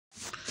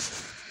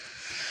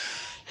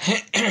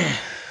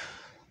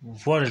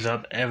What is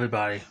up,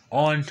 everybody?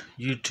 On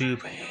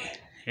YouTube,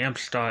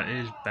 Hamstar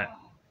is back.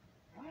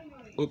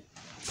 Oop.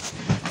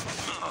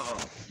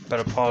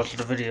 Better pause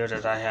the video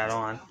that I had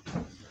on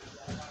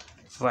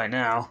right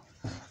now.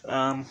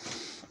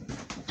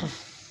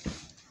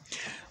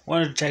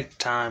 Wanted to take the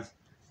time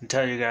and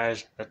tell you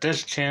guys that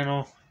this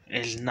channel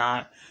is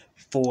not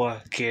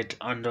for kids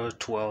under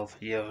 12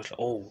 years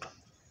old.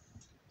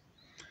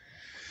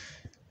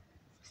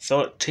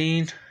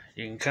 13,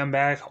 you can come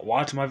back,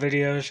 watch my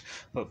videos,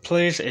 but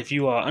please, if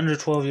you are under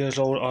 12 years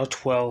old or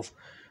 12,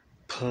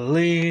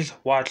 please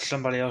watch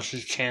somebody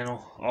else's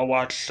channel or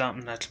watch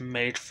something that's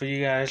made for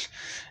you guys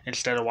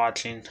instead of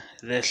watching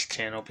this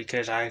channel,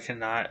 because I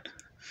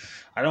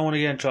don't want to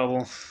get in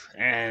trouble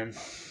and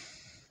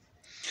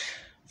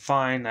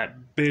find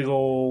that big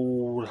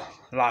old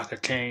lock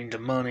of change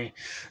of money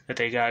that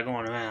they got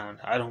going around.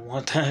 I don't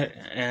want that,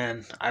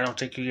 and I don't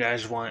think you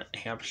guys want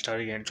Hamstar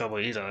to get in trouble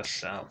either,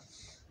 so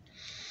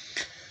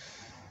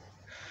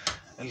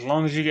as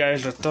long as you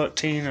guys are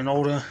 13 and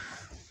older,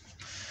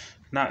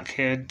 not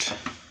kids.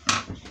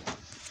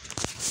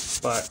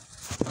 But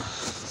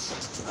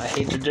I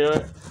hate to do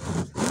it,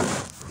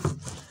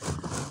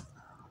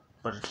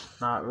 but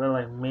it's not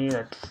really me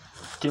that's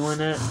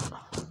doing it.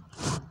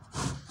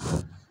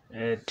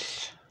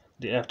 It's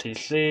the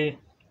FTC.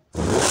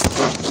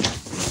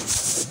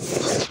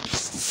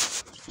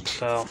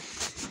 So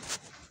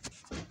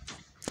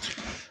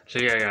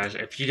yeah, guys,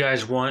 if you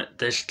guys want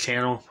this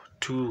channel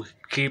to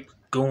keep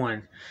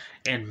going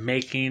and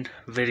making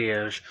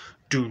videos,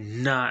 do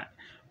not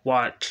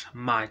watch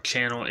my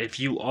channel if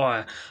you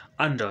are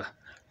under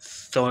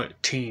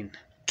 13.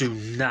 Do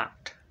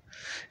not.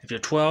 If you're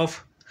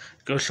 12,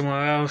 go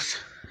somewhere else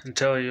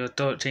until you're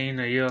 13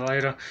 a year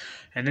later,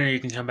 and then you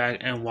can come back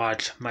and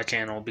watch my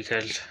channel,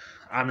 because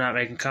I'm not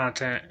making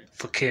content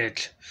for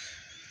kids.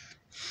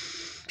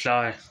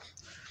 Sorry.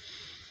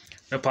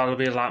 There'll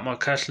probably be a lot more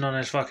cussing on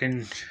this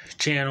fucking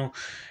channel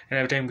and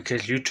everything,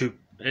 because YouTube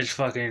is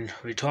fucking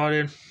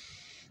retarded.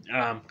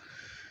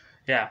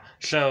 Yeah,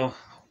 so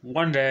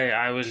one day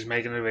I was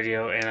making a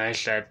video and I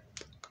said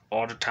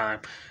all the time,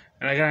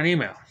 and I got an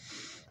email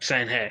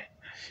saying, hey,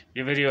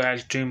 your video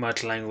has too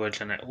much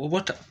language in it. Well,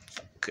 what the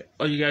fuck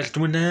are you guys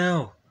doing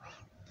now?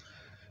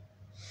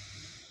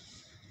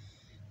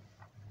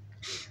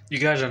 You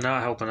guys are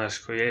not helping us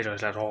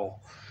creators at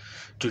all.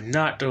 Do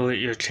not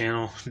delete your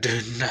channel. Do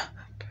not.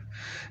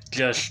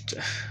 Just,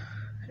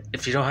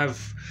 if you don't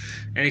have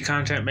any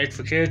content made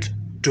for kids,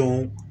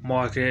 don't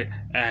mark it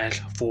as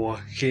for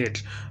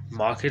kids.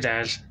 Mark it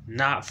as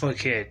not for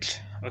kids,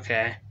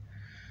 okay?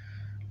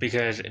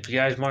 Because if you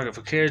guys mark it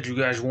for kids, you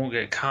guys won't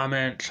get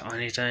comments or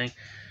anything,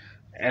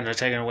 and they're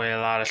taking away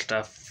a lot of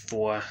stuff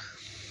for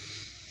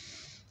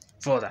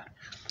that.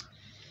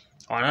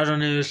 On other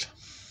news,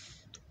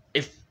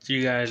 if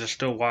you guys are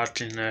still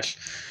watching this,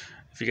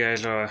 if you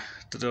guys are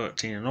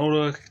 13 and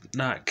older,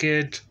 not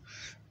kids,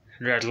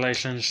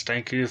 congratulations,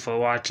 thank you for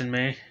watching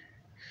me,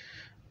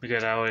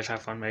 because I always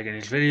have fun making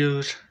these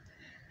videos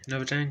and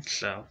everything,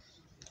 so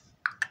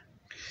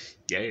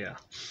yeah,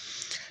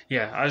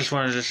 I just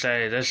wanted to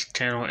say this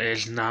channel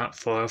is not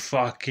for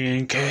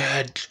fucking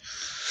kids.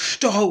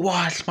 Don't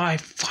watch my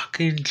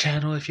fucking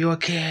channel if you're a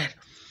kid.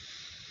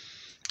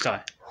 Sorry.